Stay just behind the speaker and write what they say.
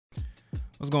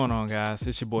What's going on, guys?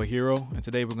 It's your boy Hero, and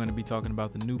today we're going to be talking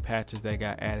about the new patches that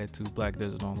got added to Black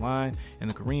Desert Online in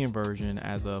the Korean version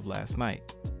as of last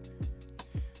night.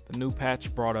 The new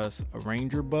patch brought us a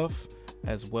ranger buff,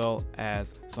 as well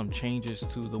as some changes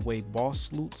to the way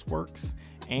boss loots works,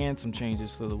 and some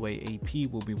changes to the way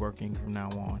AP will be working from now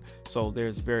on. So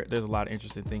there's a lot of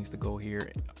interesting things to go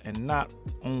here, and not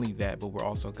only that, but we're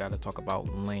also got to talk about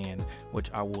Lahn,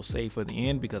 which I will save for the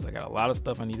end because I got a lot of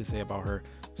stuff I need to say about her.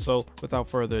 So without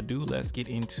further ado, let's get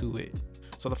into it.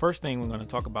 So the first thing we're going to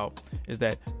talk about is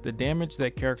that the damage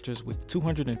that characters with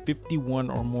 251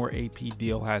 or more AP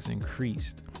deal has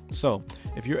increased. So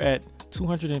if you're at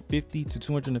 250 to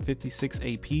 256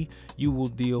 AP, you will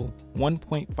deal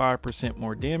 1.5%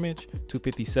 more damage.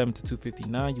 257 to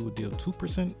 259, you will deal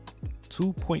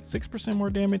 2.6% more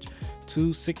damage.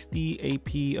 260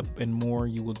 AP and more,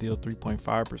 you will deal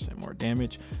 3.5% more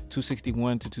damage.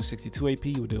 261 to 262 AP,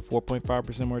 you will deal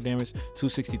 4.5% more damage.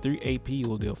 263 AP, you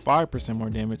will deal 5% more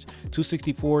damage.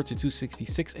 264 to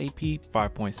 266 AP,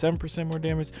 5.7% more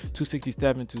damage.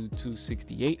 267 to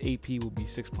 268 AP will be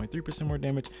 6.3% more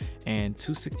damage, and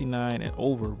 269 and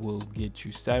over will get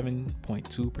you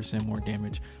 7.2% more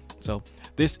damage. So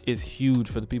this is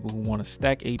huge for the people who want to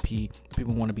stack AP,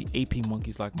 people who want to be AP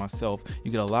monkeys like myself.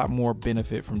 You get a lot more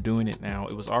benefit from doing it now.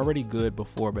 It was already good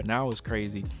before, but now it's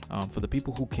crazy. For the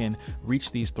people who can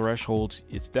reach these thresholds,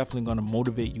 it's definitely going to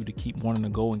motivate you to keep wanting to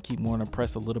go and keep wanting to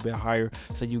press a little bit higher.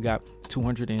 Say you got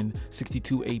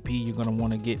 262 AP, you're going to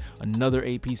want to get another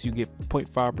AP so you get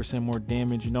 0.5% more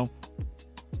damage, you know.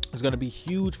 It's going to be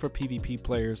huge for PvP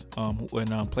players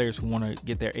and players who want to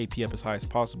get their AP up as high as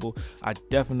possible. I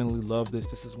definitely love this.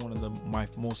 This is one of my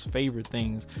most favorite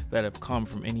things that have come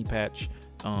from any patch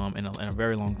in a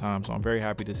very long time. So I'm very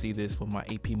happy to see this with my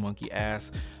AP monkey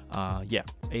ass. Yeah,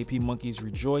 AP monkeys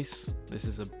rejoice. This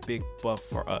is a big buff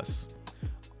for us.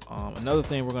 Another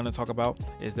thing we're going to talk about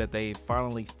is that they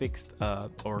finally fixed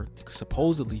or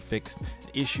supposedly fixed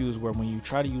issues where when you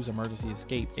try to use emergency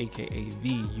escape, aka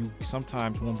V, you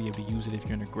sometimes won't be able to use it if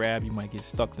you're in a grab. You might get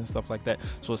stuck and stuff like that.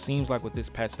 So it seems like with this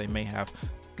patch they may have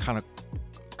kind of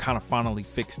finally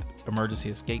fixed emergency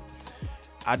escape.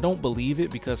 I don't believe it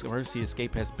because emergency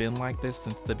escape has been like this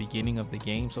since the beginning of the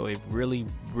game, so it really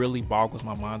boggles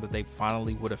my mind that they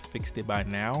finally would have fixed it by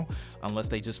now, unless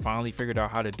they just finally figured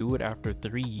out how to do it after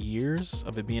 3 years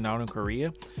of it being out in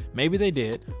Korea. Maybe they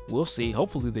did. We'll see.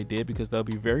 Hopefully they did, because that'll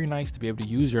be very nice to be able to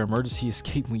use your emergency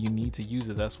escape when you need to use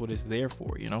it. That's what it's there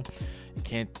for, you know.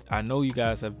 I know you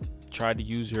guys have tried to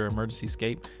use your emergency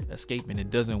escape and it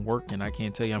doesn't work, and I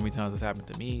can't tell you how many times this happened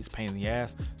to me. It's a pain in the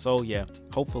ass. So yeah,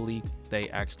 hopefully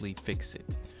they actually fix it.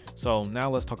 So now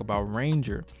let's talk about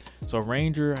Ranger. So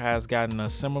Ranger has gotten a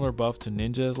similar buff to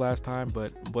Ninja as last time,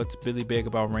 but what's really big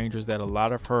about Ranger is that a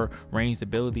lot of her ranged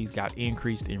abilities got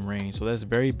increased in range. So that's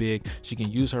very big. She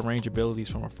can use her range abilities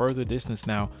from a further distance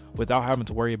now without having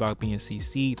to worry about being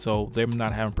CC'd. So them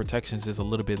not having protections is a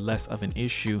little bit less of an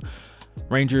issue.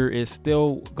 Ranger is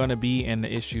still gonna be in the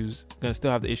issues, gonna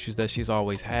still have the issues that she's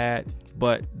always had,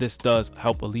 but this does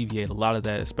help alleviate a lot of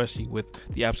that, especially with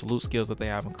the absolute skills that they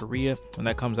have in Korea. When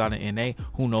that comes out in NA,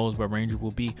 who knows where Ranger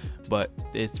will be, but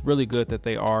it's really good that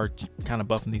they are kind of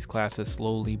buffing these classes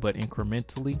slowly but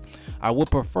incrementally. I would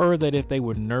prefer that if they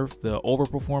would nerf the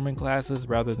overperforming classes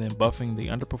rather than buffing the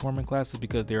underperforming classes,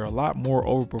 because there are a lot more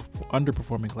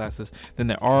underperforming classes than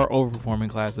there are overperforming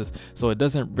classes, so it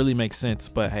doesn't really make sense.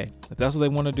 But hey, if that's what they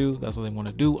want to do, that's what they want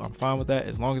to do. I'm fine with that.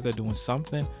 As long as they're doing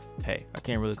something, hey, I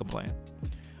can't really complain.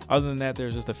 Other than that,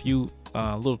 there's just a few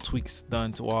little tweaks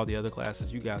done to all the other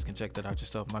classes. You guys can check that out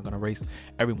yourself. I'm not going to waste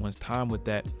everyone's time with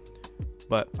that.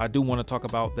 But I do want to talk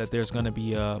about that there's going to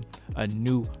be a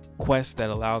new quest that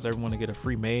allows everyone to get a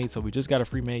free maid. So we just got a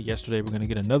free maid yesterday. We're going to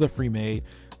get another free maid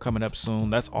coming up soon.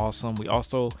 That's awesome. We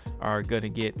also are going to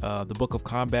get the Book of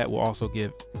Combat. Will also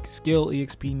give skill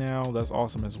EXP now. That's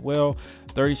awesome as well.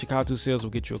 30 Shikatu seals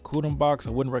will get you a cooldown box. I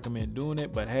wouldn't recommend doing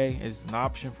it, but hey, it's an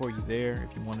option for you there.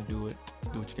 If you want to do it,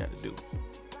 do what you got to do.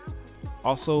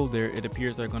 Also, it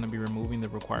appears they're going to be removing the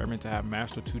requirement to have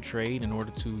Master 2 trade in order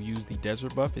to use the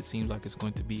desert buff. It seems like it's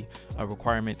going to be a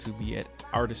requirement to be at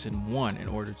Artisan 1 in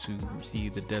order to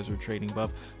receive the desert trading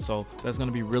buff. So that's going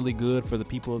to be really good for the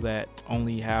people that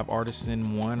only have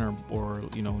Artisan 1 or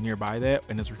you know, nearby that.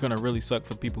 And it's going to really suck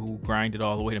for the people who grind it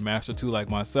all the way to Master 2 like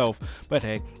myself. But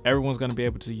hey, everyone's going to be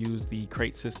able to use the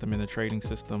crate system and the trading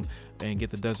system and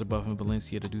get the desert buff in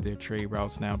Valencia to do their trade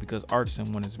routes now, because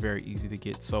Artisan 1 is very easy to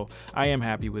get. So I am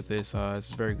happy with this.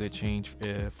 It's a very good change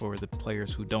for the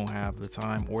players who don't have the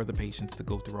time or the patience to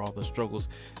go through all the struggles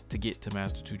to get to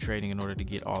Master 2 trading in order to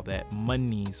get all that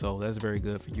money. So that's very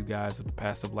good for you guys,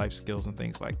 passive life skills and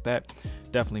things like that.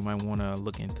 Definitely might want to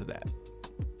look into that.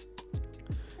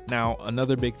 Now,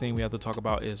 another big thing we have to talk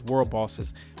about is world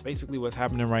bosses. Basically, what's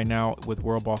happening right now with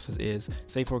world bosses is,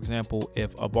 say for example,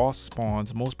 if a boss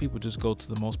spawns, most people just go to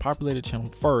the most populated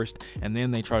channel first, and then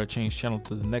they try to change channel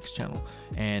to the next channel.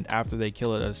 And after they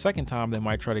kill it a second time, they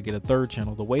might try to get a third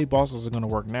channel. The way bosses are going to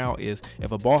work now is,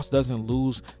 if a boss doesn't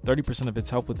lose 30% of its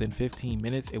health within 15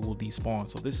 minutes, it will despawn.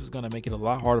 So this is going to make it a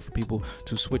lot harder for people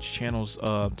to switch channels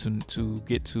to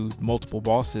get to multiple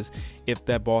bosses if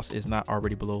that boss is not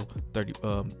already below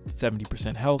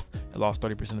 70% health. It lost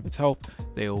 30% of its health,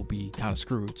 they'll be kind of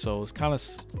screwed. So it's kind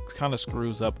of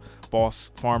screws up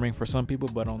boss farming for some people.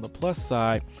 But on the plus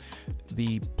side,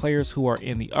 the players who are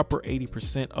in the upper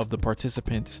 80% of the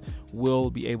participants will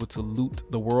be able to loot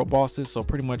the world bosses. So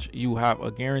pretty much you have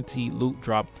a guaranteed loot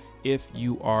drop if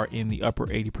you are in the upper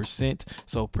 80%.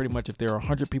 So pretty much if there are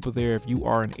 100 people there, if you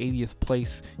are in 80th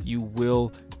place, you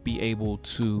will be able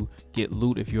to get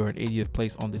loot if you're in 80th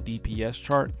place on the DPS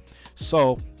chart.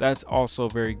 So that's also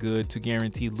very good to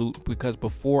guarantee loot, because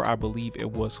before I believe it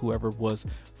was whoever was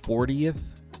 40th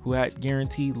who had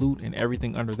guaranteed loot, and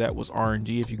everything under that was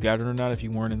RNG if you got it or not, if you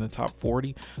weren't in the top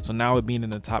 40. So now it being in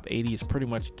the top 80 is pretty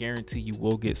much guaranteed you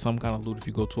will get some kind of loot if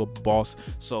you go to a boss.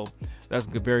 So that's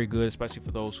very good, especially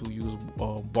for those who use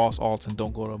boss alts and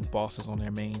don't go to bosses on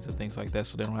their mains and things like that,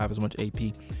 so they don't have as much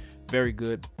AP. Very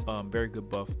good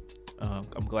buff.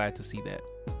 I'm glad to see that.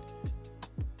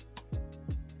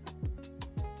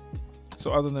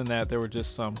 So other than that, there were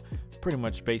just some pretty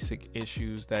much basic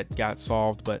issues that got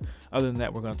solved. But other than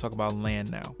that, we're going to talk about Lahn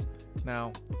now.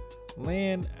 Now,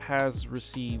 Lahn has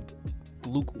received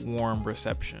lukewarm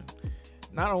reception,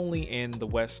 not only in the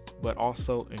West, but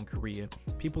also in Korea.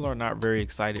 People are not very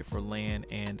excited for Lahn,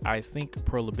 and I think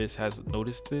Pearl Abyss has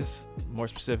noticed this. More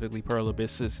specifically, Pearl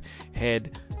Abyss's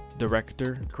head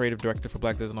creative director for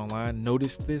Black Desert Online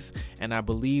noticed this, and I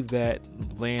believe that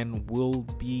Lahn will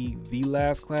be the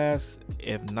last class.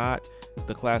 If not,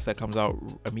 the class that comes out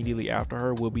immediately after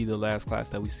her will be the last class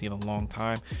that we see in a long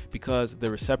time, because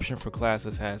the reception for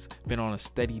classes has been on a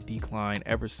steady decline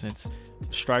ever since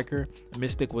Striker.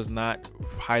 Mystic was not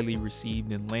highly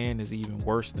received, and Lahn is even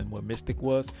worse than what Mystic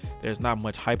was. There's not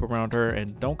much hype around her,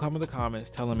 and don't come in the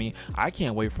comments telling me I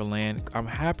can't wait for Lahn. I'm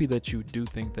happy that you do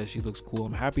think that she looks cool.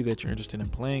 I'm happy that you're interested in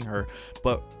playing her,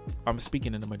 but I'm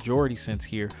speaking in the majority sense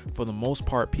here. For the most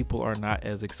part, people are not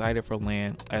as excited for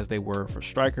Lahn as they were for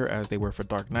Striker, as they were for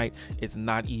Dark Knight. It's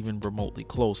not even remotely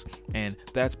close, and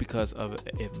that's because of,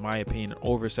 in my opinion, an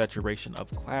oversaturation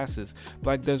of classes.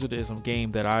 Black Desert is a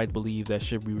game that I believe that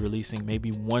should be releasing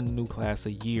maybe one new class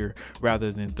a year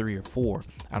rather than 3 or 4.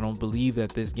 I don't believe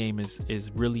that this game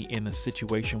is really in a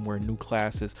situation where new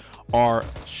classes are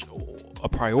a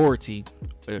priority,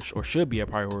 or should be a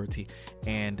priority.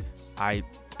 And I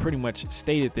pretty much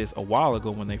stated this a while ago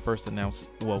when they first announced,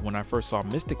 well, when I first saw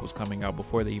Mystic was coming out,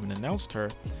 before they even announced her,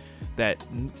 that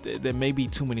there may be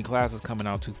too many classes coming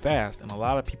out too fast, and a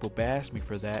lot of people bashed me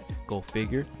for that. Go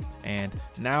figure. And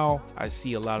now I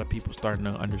see a lot of people starting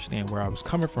to understand where I was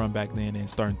coming from back then, and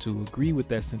starting to agree with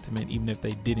that sentiment. Even if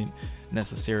they didn't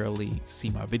necessarily see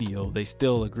my video, they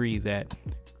still agree that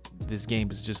this game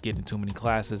is just getting too many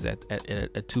classes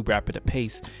at too rapid a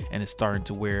pace, and it's starting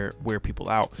to wear people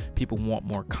out. People want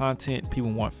more content.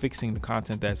 People want fixing the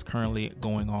content that's currently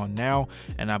going on now,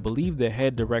 and I believe the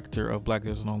head director of Black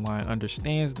Desert Online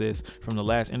understands this. From the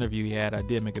last interview he had, I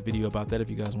did make a video about that if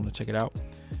you guys want to check it out.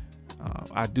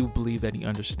 I do believe that he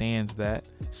understands that.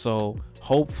 So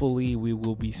hopefully we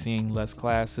will be seeing less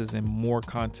classes and more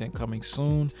content coming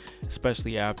soon,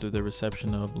 especially after the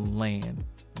reception of Lahn.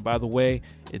 By the way,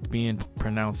 it's being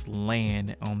pronounced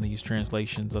Lahn on these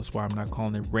translations. That's why I'm not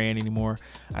calling it Ran anymore.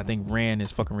 I think Ran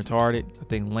is fucking retarded. I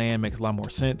think Lahn makes a lot more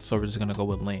sense, so we're just gonna go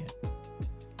with Lahn.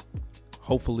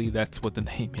 Hopefully that's what the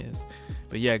name is.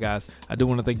 But yeah, guys, I do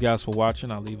want to thank you guys for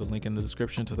watching. I'll leave a link in the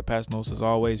description to the past notes as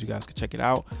always. You guys can check it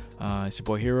out. It's your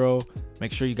boy Hero.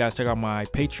 Make sure you guys check out my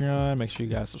Patreon. Make sure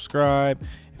you guys subscribe.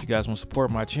 If you guys want to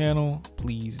support my channel,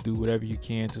 please do whatever you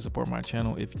can to support my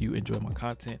channel if you enjoy my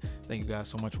content. Thank you guys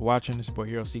so much for watching. It's your boy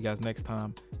Hero. See you guys next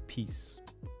time. Peace.